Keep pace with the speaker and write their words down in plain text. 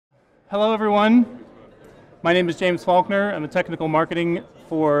Hello, everyone. My name is James Falkner. I'm a technical marketing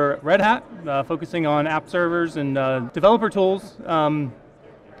for Red Hat, focusing on app servers and developer tools.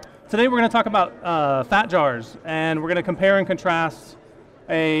 Today we're going to talk about fat jars, and we're going to compare and contrast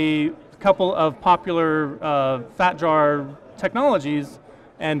a couple of popular fat jar technologies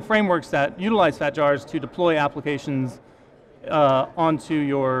and frameworks that utilize fat jars to deploy applications into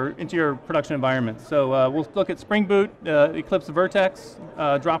your production environment. So we'll look at Spring Boot, Eclipse Vert.x,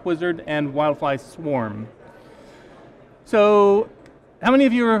 Dropwizard, and Wildfly Swarm. So how many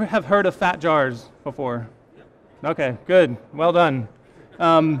of you have heard of fat jars before? Okay, good, well done.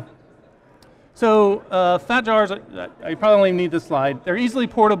 Fat jars, I probably only need this slide. They're easily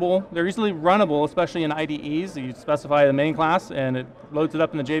portable, they're easily runnable, especially in IDEs. You specify the main class and it loads it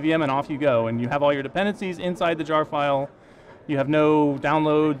up in the JVM and off you go. And you have all your dependencies inside the jar file. You have no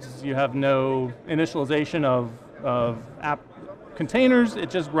downloads, you have no initialization of app containers, it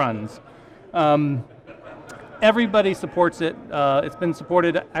just runs. Everybody supports it. It's been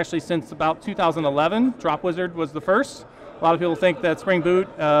supported actually since about 2011. Dropwizard was the first. A lot of people think that Spring Boot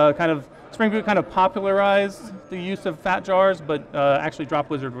kind of popularized the use of fat jars, but actually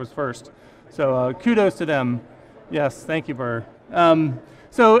Dropwizard was first. So kudos to them. Yes, thank you, Burr.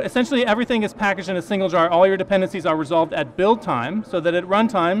 So essentially everything is packaged in a single jar. All your dependencies are resolved at build time, so that at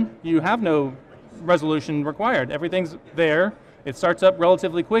runtime you have no resolution required. Everything's there. It starts up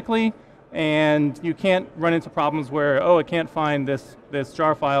relatively quickly, and you can't run into problems where, oh, I can't find this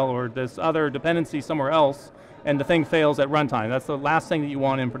jar file or this other dependency somewhere else, and the thing fails at runtime. That's the last thing that you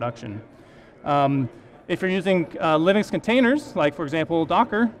want in production. If you're using Linux containers, like for example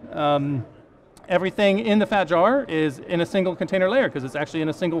Docker, everything in the fat jar is in a single container layer because it's actually in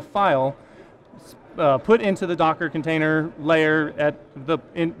a single file put into the Docker container layer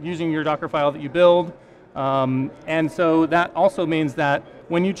using your Docker file that you build. And so that also means that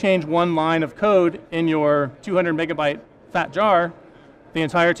when you change one line of code in your 200 megabyte fat jar, the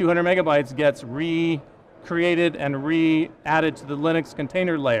entire 200 megabytes gets recreated and re-added to the Linux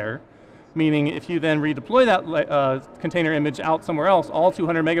container layer. Meaning if you then redeploy that container image out somewhere else, all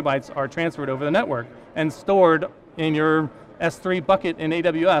 200 megabytes are transferred over the network and stored in your S3 bucket in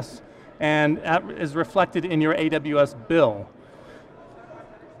AWS, and that is reflected in your AWS bill.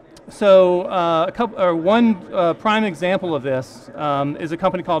 So one prime example of this is a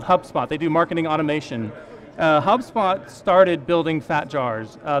company called HubSpot. They do marketing automation. HubSpot started building fat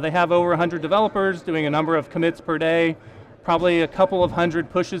jars. They have over 100 developers doing a number of commits per day, probably a couple of hundred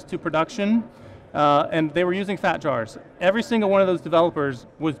pushes to production, and they were using fat jars. Every single one of those developers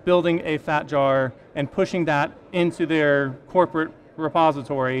was building a fat jar and pushing that into their corporate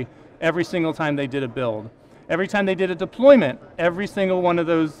repository every single time they did a build. Every time they did a deployment, every single one of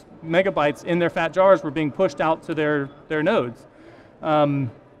those megabytes in their fat jars were being pushed out to their nodes.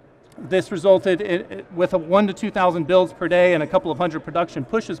 This resulted with 1,000 to 2,000 builds per day and a couple of hundred production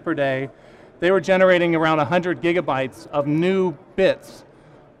pushes per day. They were generating around 100 gigabytes of new bits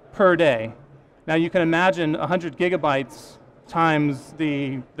per day. Now you can imagine 100 gigabytes times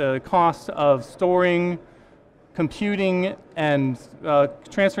the cost of storing, computing, and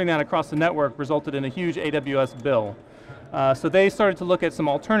transferring that across the network resulted in a huge AWS bill. So they started to look at some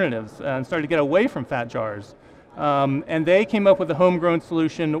alternatives and started to get away from fat jars. And they came up with a homegrown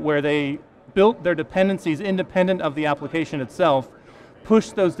solution where they built their dependencies independent of the application itself,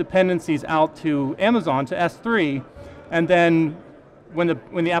 push those dependencies out to Amazon, to S3, and then when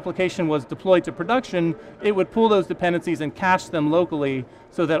the application was deployed to production, it would pull those dependencies and cache them locally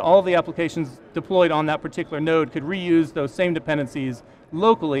so that all of the applications deployed on that particular node could reuse those same dependencies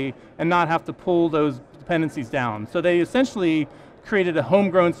locally and not have to pull those dependencies down. So they essentially created a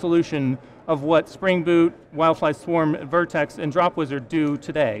homegrown solution of what Spring Boot, Wildfly Swarm, Vert.x, and Dropwizard do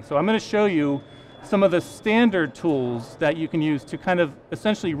today. So I'm going to show you some of the standard tools that you can use to kind of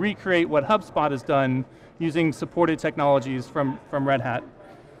essentially recreate what HubSpot has done using supported technologies from Red Hat.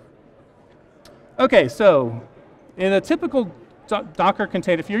 Okay, so in a typical Docker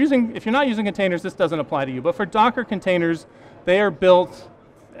container, if you're not using containers, this doesn't apply to you, but for Docker containers, they are built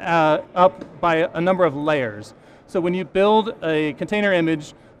up by a number of layers. So when you build a container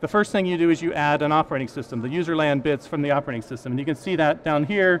image, the first thing you do is you add an operating system, the user land bits from the operating system. And you can see that down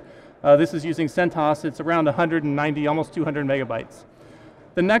here. This is using CentOS. It's around 190, almost 200 megabytes.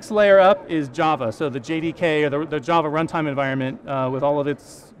 The next layer up is Java, so the JDK, or the Java runtime environment with all of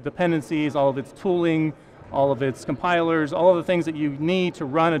its dependencies, all of its tooling, all of its compilers, all of the things that you need to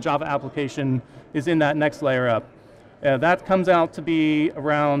run a Java application is in that next layer up. That comes out to be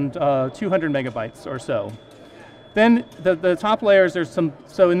around 200 megabytes or so. Then the top layers, there's some,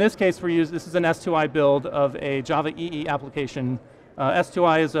 so in this case this is an S2I build of a Java EE application,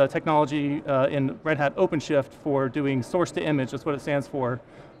 S2I is a technology in Red Hat OpenShift for doing source to image. That's what it stands for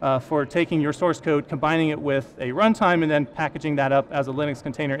taking your source code, combining it with a runtime, and then packaging that up as a Linux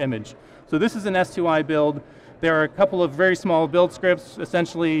container image. So this is an S2I build. There are a couple of very small build scripts,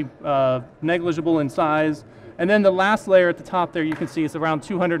 essentially negligible in size. And then the last layer at the top there, you can see it's around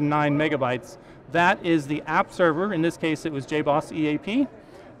 209 megabytes. That is the app server. In this case, it was JBoss EAP,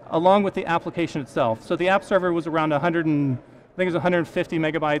 along with the application itself. So the app server was around 150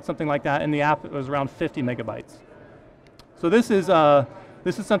 megabytes, something like that, and the app was around 50 megabytes. So this is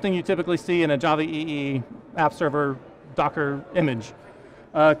something you typically see in a Java EE app server Docker image.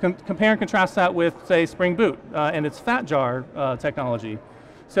 Compare and contrast that with, say, Spring Boot and its FatJar technology.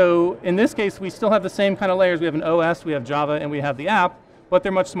 So in this case, we still have the same kind of layers. We have an OS, we have Java, and we have the app, but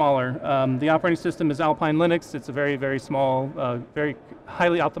they're much smaller. The operating system is Alpine Linux. It's a very, very small, very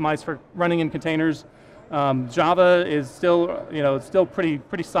highly optimized for running in containers. Java is still, it's still pretty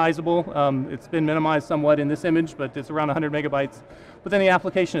sizable. It's been minimized somewhat in this image, but it's around 100 megabytes. But then the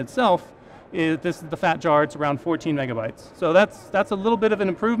application itself, this is the FatJar, it's around 14 megabytes. So that's a little bit of an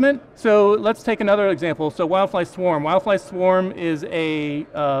improvement. So let's take another example. So Wildfly Swarm. Wildfly Swarm is a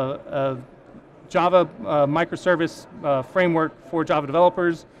Java microservice framework for Java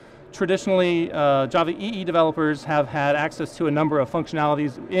developers. Traditionally, Java EE developers have had access to a number of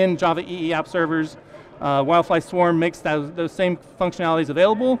functionalities in Java EE app servers. Wildfly Swarm makes those same functionalities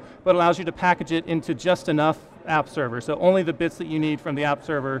available, but allows you to package it into just enough app server. So only the bits that you need from the app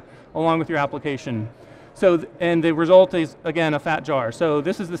server along with your application. So, and the result is, again, a FatJar. So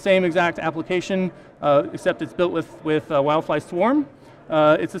this is the same exact application, except it's built with Wildfly Swarm.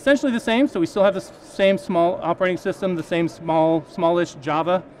 It's essentially the same, so we still have the same small operating system, the same smallish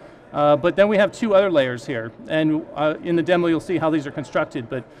Java, but then we have two other layers here. And in the demo, you'll see how these are constructed.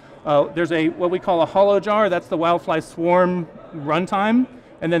 But there's what we call a hollow jar. That's the Wildfly Swarm runtime,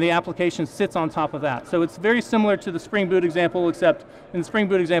 and then the application sits on top of that. So it's very similar to the Spring Boot example, except in the Spring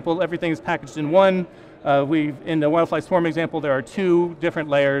Boot example, everything is packaged in one. In the Wildfly Swarm example, there are two different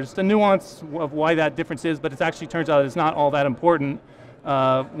layers. The nuance of why that difference is, but it actually turns out it's not all that important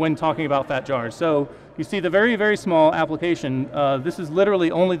when talking about FatJars. So you see the very, very small application. This is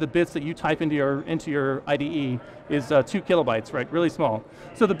literally only the bits that you type into your IDE is 2 kilobytes, right? Really small.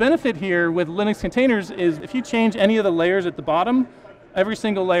 So the benefit here with Linux containers is if you change any of the layers at the bottom, every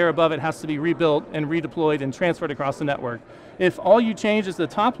single layer above it has to be rebuilt and redeployed and transferred across the network. If all you change is the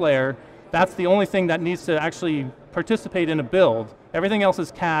top layer, that's the only thing that needs to actually participate in a build. Everything else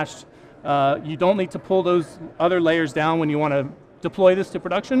is cached. You don't need to pull those other layers down when you want to deploy this to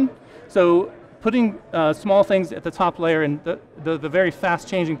production. So putting small things at the top layer and the very fast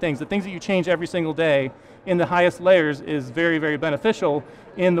changing things, the things that you change every single day in the highest layers is very, very beneficial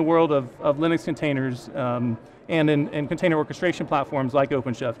in the world of Linux containers and in container orchestration platforms like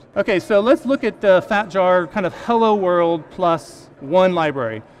OpenShift. Okay, so let's look at the FatJar kind of hello world plus one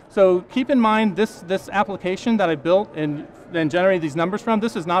library. So keep in mind this application that I built and generated these numbers from,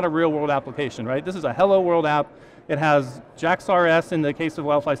 this is not a real world application, right? This is a hello world app. It has JAX-RS in the case of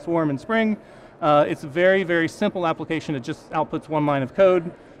Wildfly Swarm and Spring. It's a very, very simple application. It just outputs one line of code,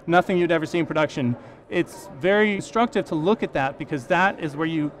 nothing you'd ever see in production. It's very instructive to look at that because that is where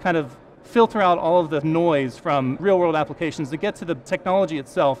you kind of filter out all of the noise from real world applications to get to the technology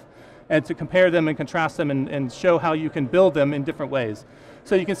itself and to compare them and contrast them and show how you can build them in different ways.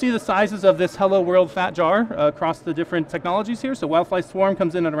 So you can see the sizes of this hello world FatJar across the different technologies here. So Wildfly Swarm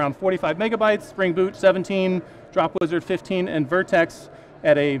comes in at around 45 megabytes, Spring Boot 17, Dropwizard 15, and Vert.x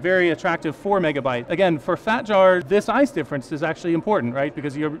at a very attractive 4 megabyte. Again, for FatJar, this size difference is actually important, right?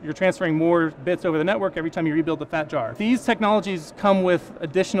 Because you're transferring more bits over the network every time you rebuild the FatJar. These technologies come with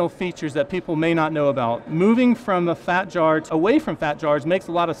additional features that people may not know about. Moving from a FatJar away from FatJars makes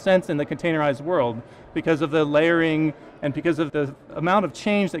a lot of sense in the containerized world because of the layering and because of the amount of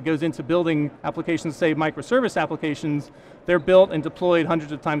change that goes into building applications, say microservice applications. They're built and deployed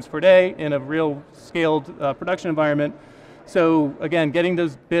hundreds of times per day in a real scaled production environment. So again, getting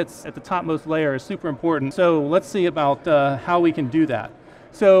those bits at the topmost layer is super important. So let's see about how we can do that.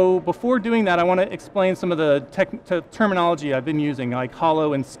 So before doing that, I want to explain some of the terminology I've been using, like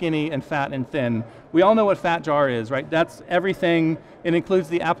hollow and skinny and fat and thin. We all know what FatJar is, right? That's everything. It includes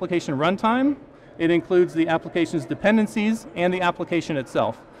the application runtime. It includes the application's dependencies and the application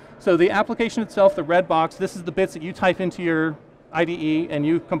itself. So the application itself, the red box, this is the bits that you type into your IDE and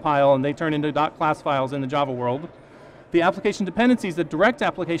you compile and they turn into .class files in the Java world. The application dependencies, the direct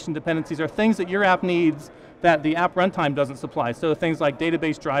application dependencies, are things that your app needs that the app runtime doesn't supply. So things like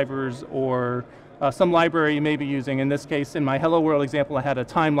database drivers or some library you may be using. In this case, in my Hello World example, I had a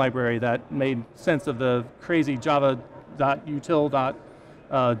time library that made sense of the crazy Java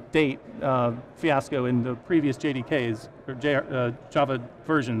 .util.date fiasco in the previous JDKs, or Java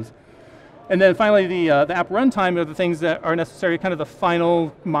versions. And then finally, the app runtime are the things that are necessary, kind of the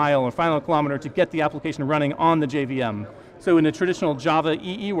final mile or final kilometer to get the application running on the JVM. So in a traditional Java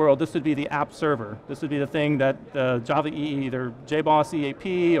EE world, this would be the app server. This would be the thing that Java EE, either JBoss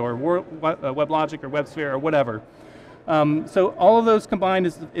EAP or WebLogic or WebSphere or whatever. So all of those combined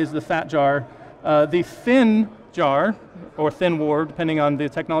is the fat jar. The thin jar, or thin war, depending on the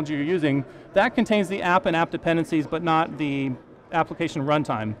technology you're using, that contains the app and app dependencies, but not the application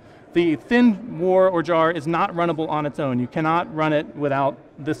runtime. The thin war or jar is not runnable on its own. You cannot run it without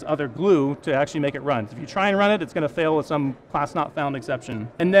this other glue to actually make it run. If you try and run it, it's going to fail with some class not found exception.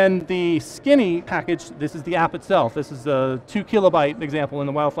 And then the skinny package, this is the app itself. This is a 2 kilobyte example in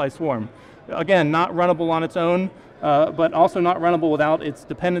the Wildfly Swarm. Again, not runnable on its own, but also not runnable without its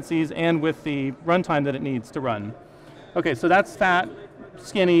dependencies and with the runtime that it needs to run. Okay, so that's fat,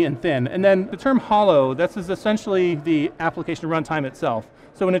 skinny, and thin. And then the term hollow, this is essentially the application runtime itself.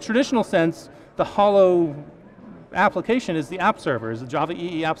 So in a traditional sense, the hollow application is the app server, is the Java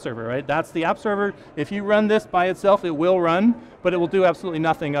EE app server, right? That's the app server. If you run this by itself, it will run, but it will do absolutely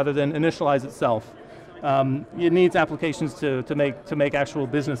nothing other than initialize itself. It needs applications to make actual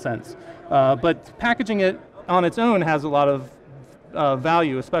business sense. But packaging it on its own has a lot of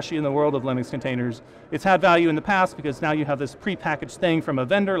value, especially in the world of Linux containers. It's had value in the past because now you have this pre-packaged thing from a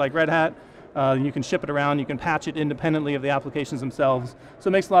vendor like Red Hat. You can ship it around, you can patch it independently of the applications themselves. So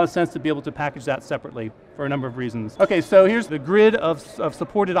it makes a lot of sense to be able to package that separately for a number of reasons. Okay, so here's the grid of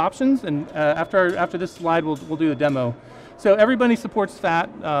supported options, and after this slide, we'll do the demo. So everybody supports FAT.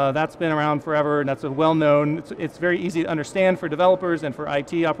 That's been around forever, and that's a well-known. It's very easy to understand for developers and for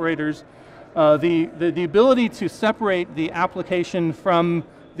IT operators. The ability to separate the application from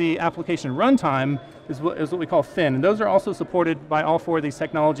the application runtime is what we call thin, and those are also supported by all four of these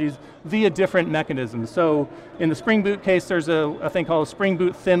technologies via different mechanisms. So in the Spring Boot case, there's a thing called a Spring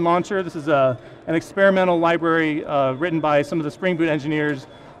Boot Thin Launcher. This is an experimental library written by some of the Spring Boot engineers.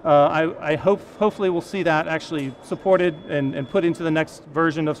 I hopefully we'll see that actually supported and put into the next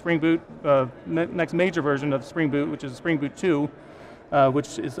version of Spring Boot, next major version of Spring Boot, which is Spring Boot 2.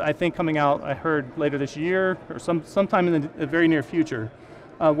 Which is, I think, coming out, I heard, later this year, or sometime in the very near future.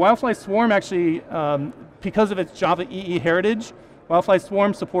 Wildfly Swarm actually, because of its Java EE heritage, Wildfly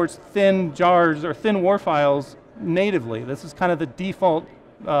Swarm supports thin jars or thin WAR files natively. This is kind of the default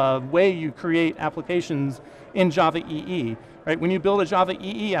way you create applications in Java EE. Right? When you build a Java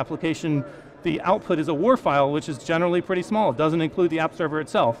EE application, the output is a WAR file, which is generally pretty small. It doesn't include the app server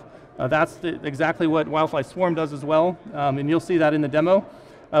itself. That's exactly what Wildfly Swarm does as well, and you'll see that in the demo.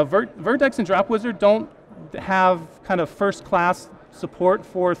 Vert.x and Dropwizard don't have kind of first-class support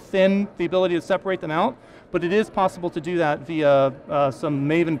for thin, the ability to separate them out, but it is possible to do that via some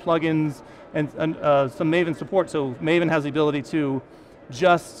Maven plugins and some Maven support. So Maven has the ability to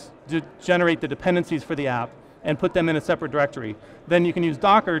just generate the dependencies for the app and put them in a separate directory. Then you can use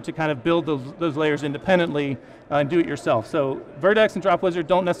Docker to kind of build those layers independently and do it yourself. So Vert.x and Dropwizard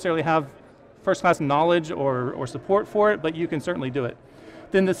don't necessarily have first-class knowledge or support for it, but you can certainly do it.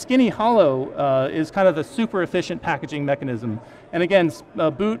 Then the skinny hollow is kind of the super efficient packaging mechanism. And again,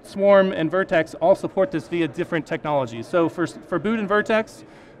 Boot, Swarm, and Vert.x all support this via different technologies. So for Boot and Vert.x,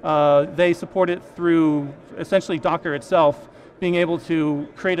 they support it through essentially Docker itself, being able to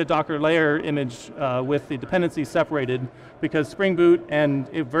create a Docker layer image with the dependencies separated, because Spring Boot and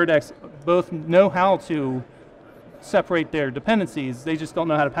Vert.x both know how to separate their dependencies, they just don't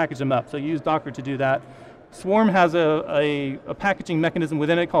know how to package them up. So you use Docker to do that. Swarm has a packaging mechanism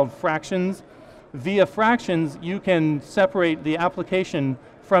within it called fractions. Via fractions, you can separate the application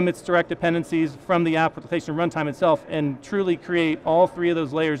from its direct dependencies, from the application runtime itself, and truly create all three of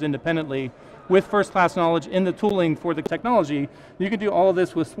those layers independently with first-class knowledge in the tooling for the technology. You can do all of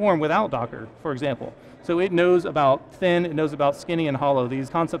this with Swarm without Docker, for example. So it knows about thin, it knows about skinny and hollow. These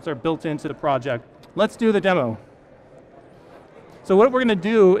concepts are built into the project. Let's do the demo. So what we're going to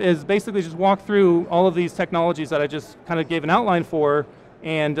do is basically just walk through all of these technologies that I just kind of gave an outline for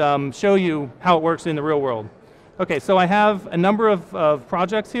and show you how it works in the real world. Okay, so I have a number of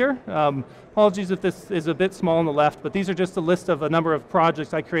projects here. Apologies if this is a bit small on the left, but these are just a list of a number of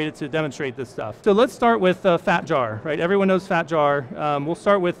projects I created to demonstrate this stuff. So let's start with FatJar, right? Everyone knows FatJar. We'll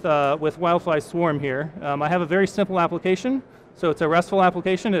start with Wildfly Swarm here. I have a very simple application. So it's a RESTful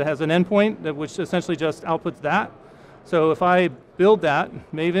application. It has an endpoint which essentially just outputs that. So if I build that,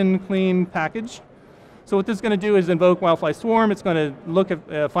 Maven clean package. So what this is going to do is invoke Wildfly Swarm. It's going to look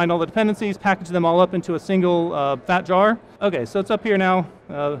at, find all the dependencies, package them all up into a single fat jar. Okay, so it's up here now.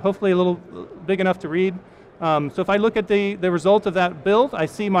 Hopefully a little big enough to read. So if I look at the result of that build, I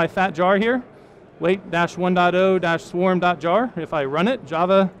see my fat jar here, wait-1.0-swarm.jar. If I run it,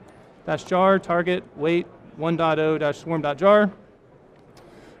 java-jar target wait 1.0-swarm.jar,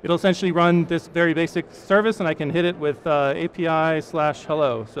 it'll essentially run this very basic service, and I can hit it with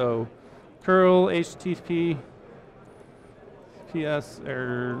API/hello. So curl HTTP PS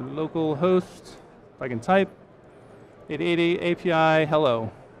or local host. If I can type 8080 API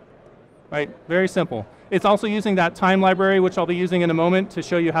hello. Right, very simple. It's also using that time library, which I'll be using in a moment to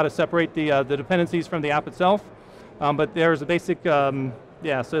show you how to separate the dependencies from the app itself. But there's a basic, so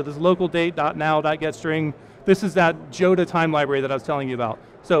this local date.now.getString. This is that JOTA time library that I was telling you about.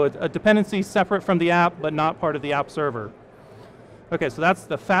 So a dependency separate from the app, but not part of the app server. Okay, so that's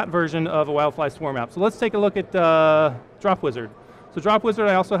the fat version of a Wildfly Swarm app. So let's take a look at Dropwizard. So Dropwizard,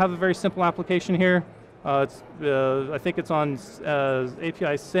 I also have a very simple application here. I think it's on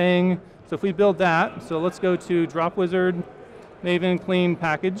API saying. So if we build that, so let's go to Dropwizard, Maven clean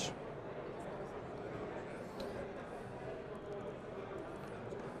package.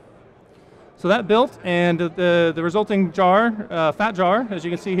 So that built, and the resulting jar, fat jar, as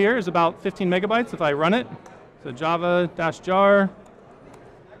you can see here, is about 15 megabytes if I run it. So java-jar,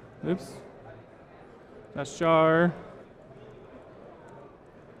 -jar.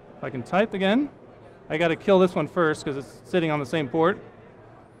 If I can type again. I got to kill this one first because it's sitting on the same port.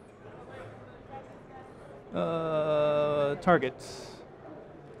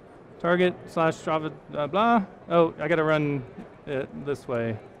 Target/java blah. Oh, I got to run it this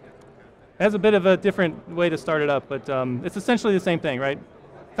way. It has a bit of a different way to start it up, but it's essentially the same thing, right?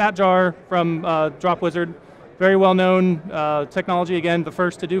 Fat jar from Dropwizard, very well-known technology. Again, the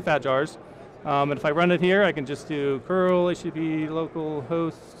first to do fat jars. And if I run it here, I can just do curl HTTP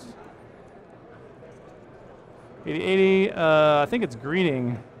localhost 8080. I think it's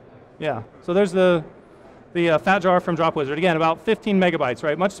greeting. Yeah. So there's the fat jar from Dropwizard. Again, about 15 megabytes,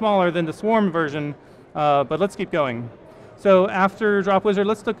 right? Much smaller than the Swarm version, but let's keep going. So after Dropwizard,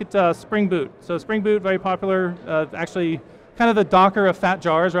 let's look at Spring Boot. So Spring Boot, very popular, actually kind of the Docker of fat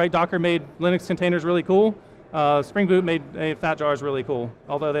jars, right? Docker made Linux containers really cool. Spring Boot made fat jars really cool,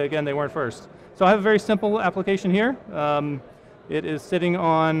 although they weren't first. So I have a very simple application here. It is sitting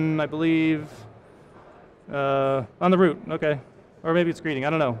on, I believe, on the root, okay. Or maybe it's greeting,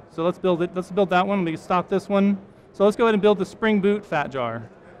 I don't know. So let's build it. Let's build that one. Let me stop this one. So let's go ahead and build the Spring Boot fat jar.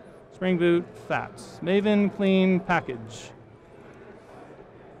 Spring Boot fat, Maven clean package.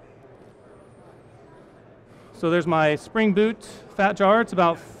 So there's my Spring Boot fat jar. It's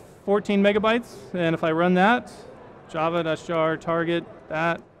about 14 megabytes. And if I run that, java-jar target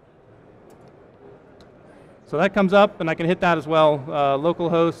that. So that comes up, and I can hit that as well.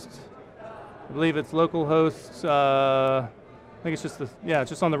 Localhost, I believe it's localhost. I think it's just it's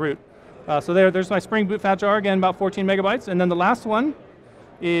just on the root. So there's my Spring Boot fat jar, again, about 14 megabytes. And then the last one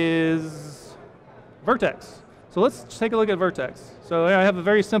is Vert.x. So let's take a look at Vert.x. So I have a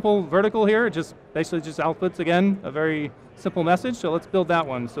very simple vertical here. It just basically just outputs, again, a very simple message. So let's build that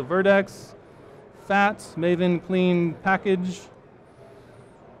one. So Vert.x, fat, Maven clean package.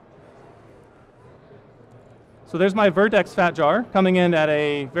 So there's my Vert.x fat jar coming in at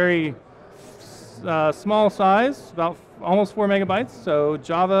a very small size, about almost 4 megabytes. So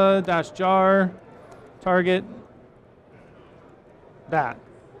java-jar target that.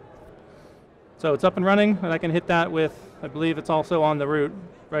 So it's up and running, and I can hit that with, I believe it's also on the root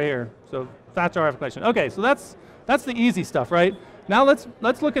right here. So fat jar application. Okay, so that's the easy stuff, right? Now let's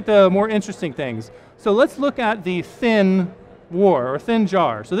look at the more interesting things. So let's look at the thin war or thin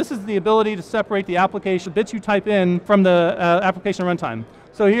jar. So this is the ability to separate the application bits you type in from the application runtime.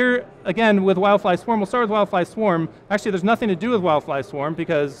 So here, again, with Wildfly Swarm, we'll start with Wildfly Swarm. Actually, there's nothing to do with Wildfly Swarm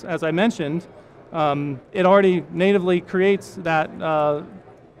because, as I mentioned, it already natively creates that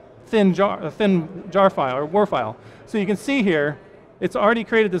thin jar file or war file. So you can see here, it's already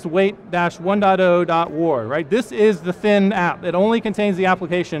created this wait-1.0.war, right? This is the thin app. It only contains the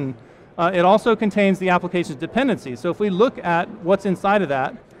application. It also contains the application's dependencies. So if we look at what's inside of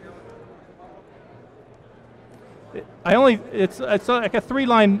that, it's like a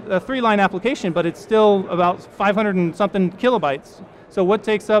three-line application, but it's still about 500 and something kilobytes. So what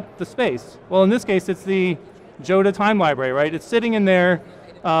takes up the space? Well, in this case, it's the JOTA time library, right? It's sitting in there.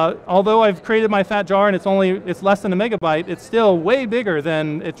 Although I've created my fat jar and it's less than a megabyte, it's still way bigger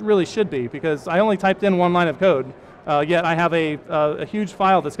than it really should be because I only typed in one line of code. Yet I have a huge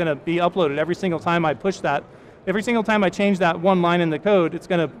file that's going to be uploaded every single time I push that. Every single time I change that one line in the code, it's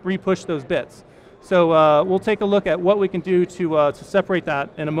going to re-push those bits. So we'll take a look at what we can do to separate that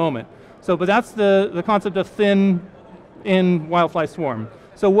in a moment. So, but that's the concept of thin in Wildfly Swarm.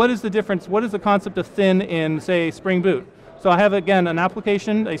 So what is the difference? What is the concept of thin in, say, Spring Boot? So I have, again, an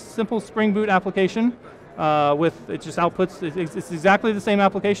application, a simple Spring Boot application it just outputs, it's exactly the same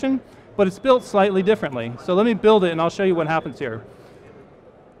application, but it's built slightly differently. So let me build it and I'll show you what happens here.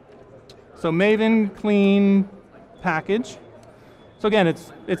 So Maven clean package. So again,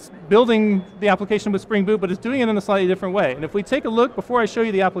 it's building the application with Spring Boot, but it's doing it in a slightly different way. And if we take a look, before I show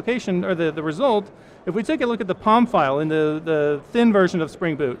you the application or the result, if we take a look at the POM file in the thin version of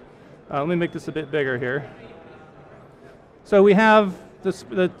Spring Boot, let me make this a bit bigger here. So we have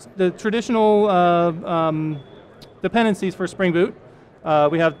the traditional dependencies for Spring Boot.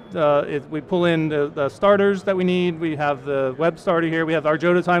 We pull in the starters that we need. We have the web starter here. We have our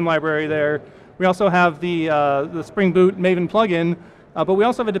Jota time library there. We also have the Spring Boot Maven plugin, but we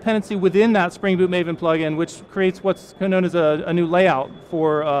also have a dependency within that Spring Boot Maven plugin, which creates what's known as a new layout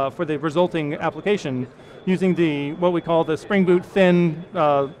for the resulting application, using what we call the Spring Boot thin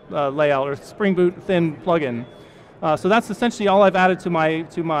layout, or Spring Boot thin plugin. So that's essentially all I've added to my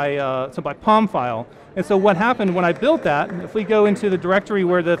POM file. And so what happened when I built that, if we go into the directory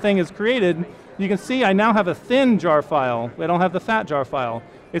where the thing is created, you can see I now have a thin jar file. I don't have the fat jar file.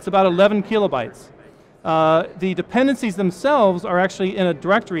 It's about 11 kilobytes. The dependencies themselves are actually in a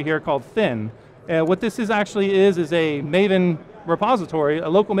directory here called thin. What this is a Maven repository, a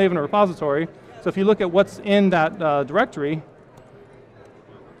local Maven repository. So if you look at what's in that directory,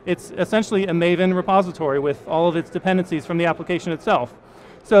 it's essentially a Maven repository with all of its dependencies from the application itself.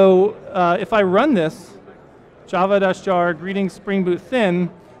 So if I run this, java-jar greetings Spring Boot thin,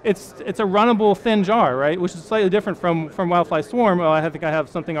 it's a runnable thin jar, right? Which is slightly different from Wildfly Swarm. Oh, I think I have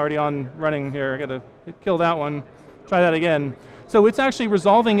something already running here. I got to kill that one. Try that again. So it's actually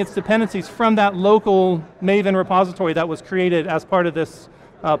resolving its dependencies from that local Maven repository that was created as part of this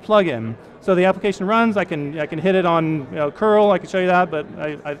plugin. So the application runs. I can hit it on curl. I can show you that, but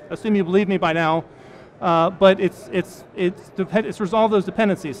I assume you believe me by now. But it's resolved those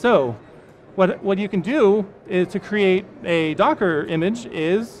dependencies. So what you can do is to create a Docker image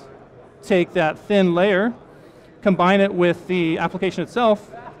is take that thin layer, combine it with the application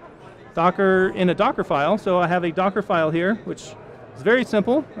itself, Docker in a Docker file. So I have a Docker file here, which is very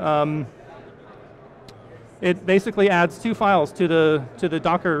simple. It basically adds two files to the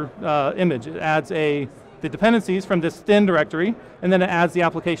Docker image. It adds the dependencies from this thin directory, and then it adds the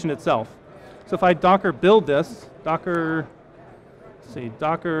application itself. So if I Docker build this, Docker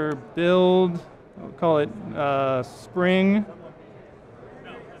build, we'll call it Spring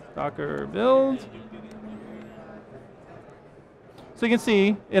Docker build. So you can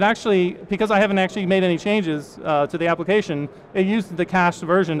see, it actually, because I haven't actually made any changes to the application, it used the cached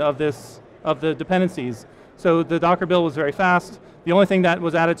version of the dependencies. So the Docker build was very fast. The only thing that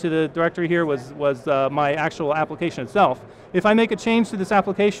was added to the directory here was my actual application itself. If I make a change to this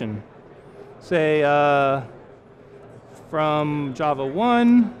application, say from Java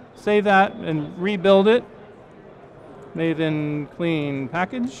 1, save that and rebuild it, Maven clean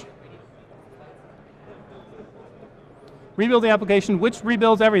package. Rebuild the application, which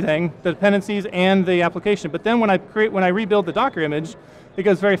rebuilds everything, the dependencies and the application. But then when I rebuild the Docker image, it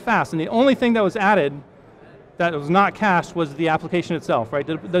goes very fast. And the only thing that was added that was not cached was the application itself, right?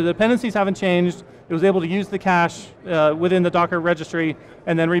 The dependencies haven't changed. It was able to use the cache within the Docker registry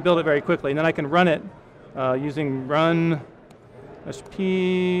and then rebuild it very quickly. And then I can run it using run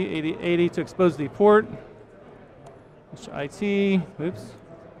HP 8080 to expose the port. IT, oops.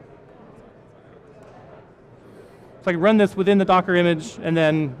 So I can run this within the Docker image and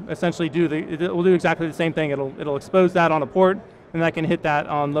then essentially it will do exactly the same thing. It'll expose that on a port, and I can hit that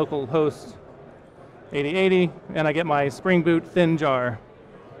on localhost 8080, and I get my Spring Boot thin jar.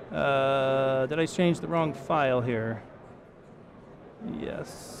 Did I change the wrong file here?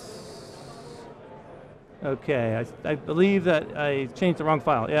 Yes. Okay, I believe that I changed the wrong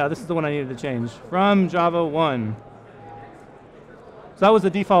file. Yeah, this is the one I needed to change. From Java 1. So that was the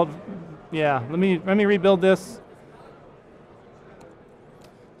default. Yeah, let me rebuild this.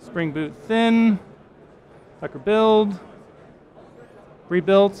 Spring Boot thin, Docker build,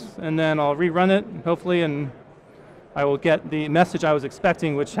 rebuilt, and then I'll rerun it, hopefully, and I will get the message I was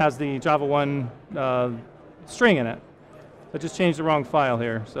expecting, which has the Java 1 string in it. I just changed the wrong file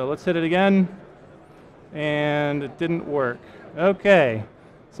here. So let's hit it again, and it didn't work. Okay,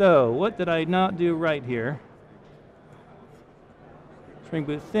 so what did I not do right here? Spring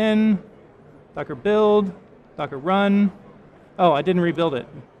Boot thin, Docker build, Docker run. Oh, I didn't rebuild it.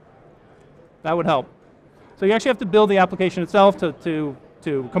 That would help. So you actually have to build the application itself to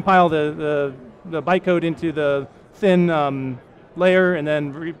compile the bytecode into the thin layer, and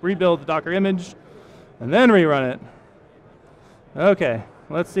then rebuild the Docker image, and then rerun it. Okay,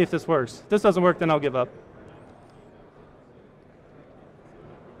 let's see if this works. If this doesn't work, then I'll give up.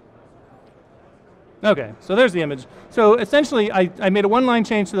 Okay, so there's the image. So essentially, I made a one-line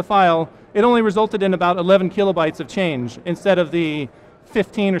change to the file. It only resulted in about 11 kilobytes of change instead of the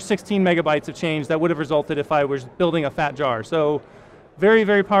 15 or 16 megabytes of change that would have resulted if I was building a fat jar. So very,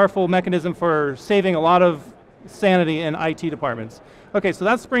 very powerful mechanism for saving a lot of sanity in IT departments. Okay, so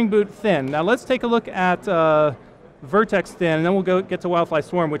that's Spring Boot Thin. Now let's take a look at Vert.x Thin, and then we'll get to Wildfly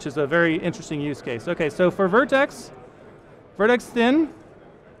Swarm, which is a very interesting use case. Okay, so for Vert.x Thin,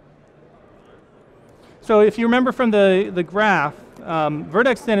 so if you remember from the graph,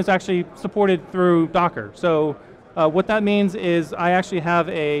 Vert.x Thin is actually supported through Docker. So what that means is I actually have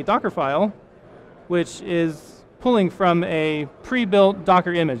a Docker file, which is pulling from a pre-built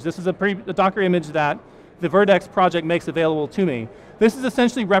Docker image. This is a Docker image that the Vert.x project makes available to me. This is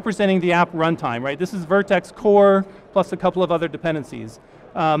essentially representing the app runtime, right? This is Vert.x core plus a couple of other dependencies.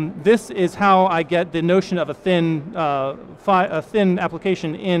 This is how I get the notion of a thin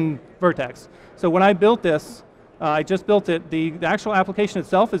application in Vert.x. So when I built this, I just built it, the actual application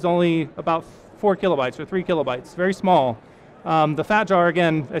itself is only about 4 kilobytes or 3 kilobytes, very small. The fat jar,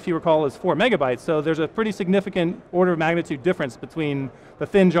 again, if you recall, is 4 megabytes, so there's a pretty significant order of magnitude difference between the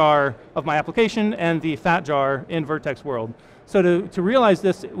thin jar of my application and the fat jar in Vert.x world. So to realize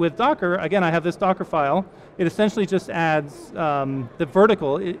this with Docker, again, I have this Docker file. It essentially just adds the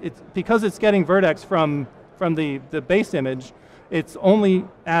vertical. Because it's getting Vert.x from the base image, it's only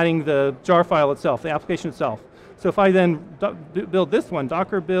adding the jar file itself, the application itself. So if I then build this one,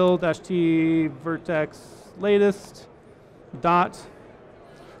 docker build -t Vert.x latest dot.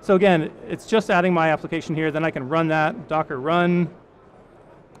 So again, it's just adding my application here. Then I can run that, docker run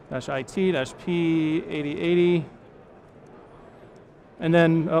 -it-p 8080. And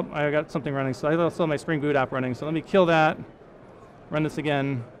then, oh, I got something running. So I also have my Spring Boot app running. So let me kill that, run this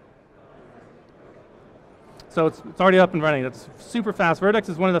again. So it's already up and running. That's super fast. Vert.x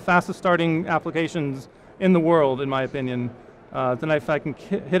is one of the fastest starting applications in the world, in my opinion. Then if I can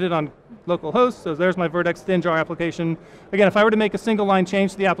hit it on localhost, so there's my Vert.x thin jar application. Again, if I were to make a single line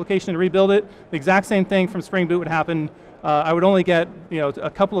change to the application and rebuild it, the exact same thing from Spring Boot would happen. I would only get a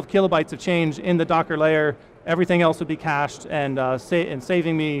couple of kilobytes of change in the Docker layer. Everything else would be cached and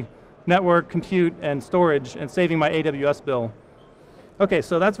saving me network, compute, and storage, and saving my AWS bill. Okay,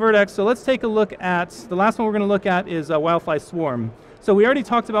 so that's Vert.x. So let's take a look at, the last one we're going to look at is Wildfly Swarm. So we already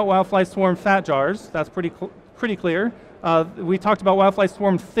talked about Wildfly Swarm fat jars. That's pretty clear. We talked about Wildfly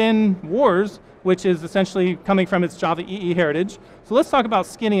Swarm thin wars, which is essentially coming from its Java EE heritage. So let's talk about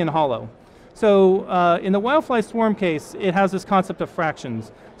skinny and hollow. So in the Wildfly Swarm case, it has this concept of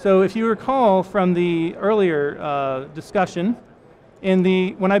fractions. So if you recall from the earlier discussion,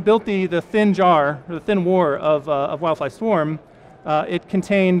 when I built the thin jar, or the thin war of Wildfly Swarm, it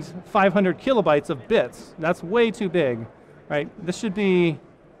contained 500 kilobytes of bits. That's way too big, right? This should be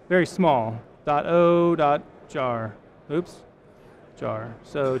very small. .o.jar. Oops, jar.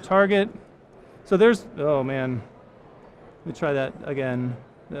 So target. So there's, oh man. Let me try that again.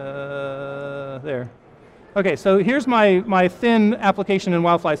 There. Okay, so here's my thin application in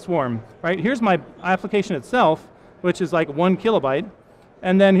Wildfly Swarm, right? Here's my application itself, which is like 1 kilobyte.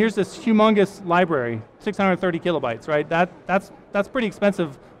 And then here's this humongous library, 630 kilobytes, right? That's pretty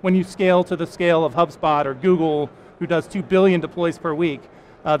expensive when you scale to the scale of HubSpot or Google, who does 2 billion deploys per week.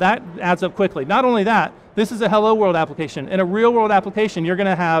 That adds up quickly. Not only that, this is a hello world application. In a real world application, you're going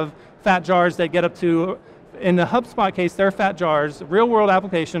to have fat jars that get up to, in the HubSpot case, they're fat jars, real world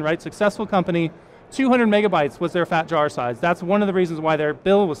application, right? Successful company, 200 megabytes was their fat jar size. That's one of the reasons why their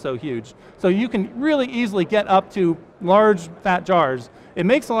bill was so huge. So you can really easily get up to large fat jars. It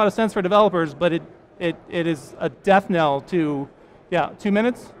makes a lot of sense for developers, but it is a death knell to, yeah, 2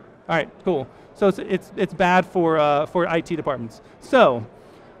 minutes? All right, cool. So it's bad for IT departments. So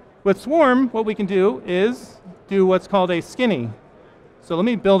with Swarm, what we can do is do what's called a skinny. So let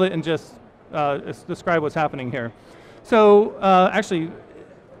me build it and just describe what's happening here. So actually,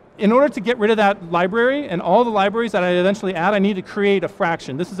 in order to get rid of that library and all the libraries that I eventually add, I need to create a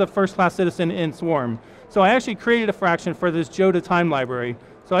fraction. This is a first-class citizen in Swarm. So I actually created a fraction for this Joda time library.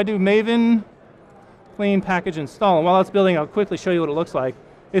 So I do maven clean package install. And while that's building, I'll quickly show you what it looks like.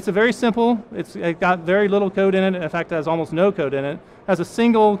 It's a very simple. It's got very little code in it. In fact, it has almost no code in it. It has a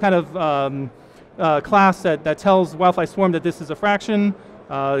single kind of class that tells Wildfly Swarm that this is a fraction.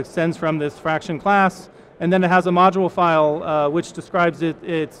 It sends from this fraction class. And then it has a module file which describes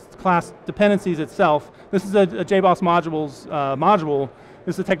its class dependencies itself. This is a JBoss modules module.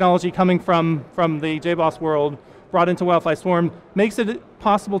 This is a technology coming from the JBoss world, brought into Wildfly Swarm, makes it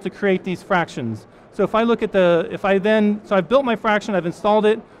possible to create these fractions. So if I look at so I've built my fraction, I've installed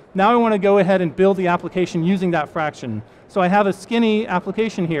it, now I want to go ahead and build the application using that fraction. So I have a skinny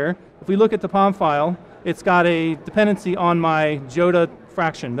application here. If we look at the POM file, it's got a dependency on my JOTA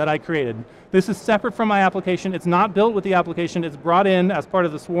fraction that I created. This is separate from my application. It's not built with the application. It's brought in as part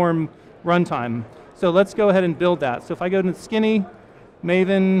of the Swarm runtime. So let's go ahead and build that. So if I go to skinny,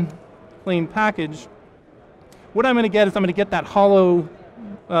 Maven, clean package, what I'm going to get is I'm going to get that hollow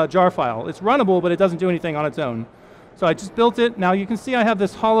jar file. It's runnable, but it doesn't do anything on its own. So I just built it. Now you can see I have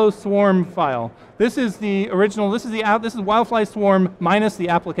this hollow Swarm file. This is the original. This is Wildfly Swarm minus the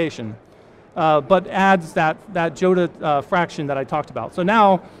application, but adds that JOTA fraction that I talked about. So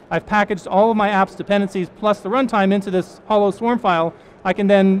now I've packaged all of my app's dependencies plus the runtime into this hollow Swarm file. I can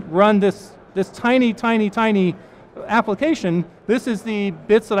then run this tiny application. This is the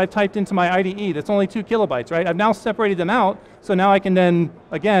bits that I've typed into my IDE. That's only 2 kilobytes, right? I've now separated them out, so now I can then,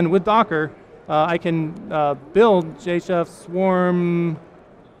 again, with Docker, I can build JHF Swarm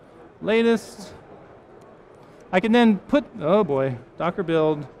latest. I can then put, oh boy, Docker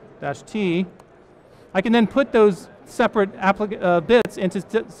build -t. I can then put those separate bits into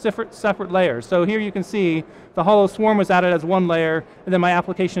separate layers. So here you can see the hollow Swarm was added as one layer, and then my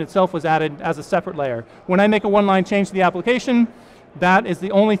application itself was added as a separate layer. When I make a one-line change to the application, that is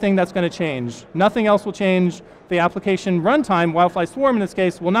the only thing that's going to change. Nothing else will change. The application runtime, Wildfly Swarm in this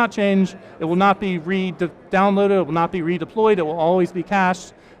case, will not change. It will not be downloaded. It will not be redeployed. It will always be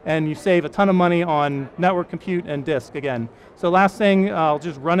cached, and you save a ton of money on network compute and disk again. So last thing, I'll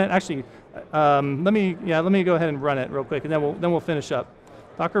just run it. Actually, let me go ahead and run it real quick, and then we'll finish up.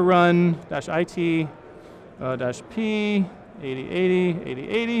 Docker run -it -p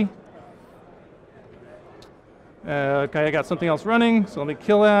 8080. Okay, I got something else running, so let me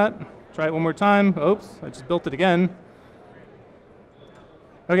kill that. Try it one more time. Oops, I just built it again.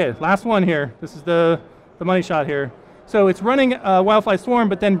 Okay, last one here. This is the money shot here. So it's running Wildfly Swarm,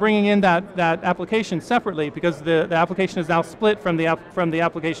 but then bringing in that application separately because the application is now split from the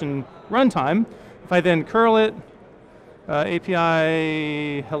application runtime. If I then curl it,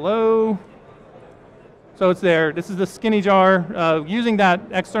 API hello. So it's there. This is the skinny jar using that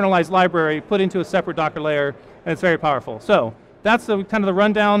externalized library put into a separate Docker layer, and it's very powerful. So that's kind of the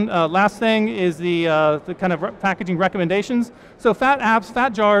rundown. Last thing is the kind of packaging recommendations. So fat apps,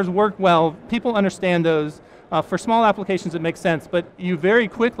 fat jars work well. People understand those. For small applications, it makes sense. But you very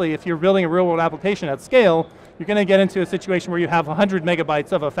quickly, if you're building a real-world application at scale, you're going to get into a situation where you have 100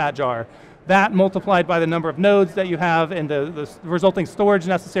 megabytes of a fat jar. That multiplied by the number of nodes that you have and the resulting storage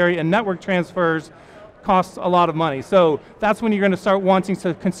necessary and network transfers costs a lot of money. So that's when you're going to start wanting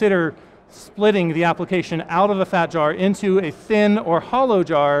to consider splitting the application out of a fat jar into a thin or hollow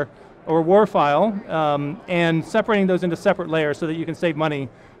jar or WAR file and separating those into separate layers so that you can save money.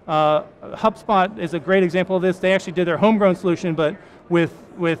 HubSpot is a great example of this. They actually did their homegrown solution, but with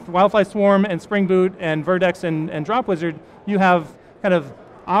Wildfly Swarm and Spring Boot and Vert.x and Dropwizard, you have kind of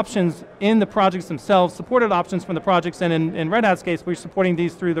options in the projects themselves, supported options from the projects, and in Red Hat's case, we're supporting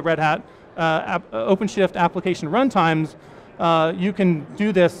these through the Red Hat OpenShift application runtimes. You can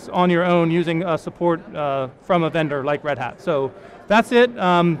do this on your own using support from a vendor like Red Hat. So that's it.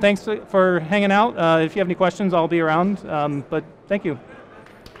 Thanks for hanging out. If you have any questions, I'll be around, but thank you.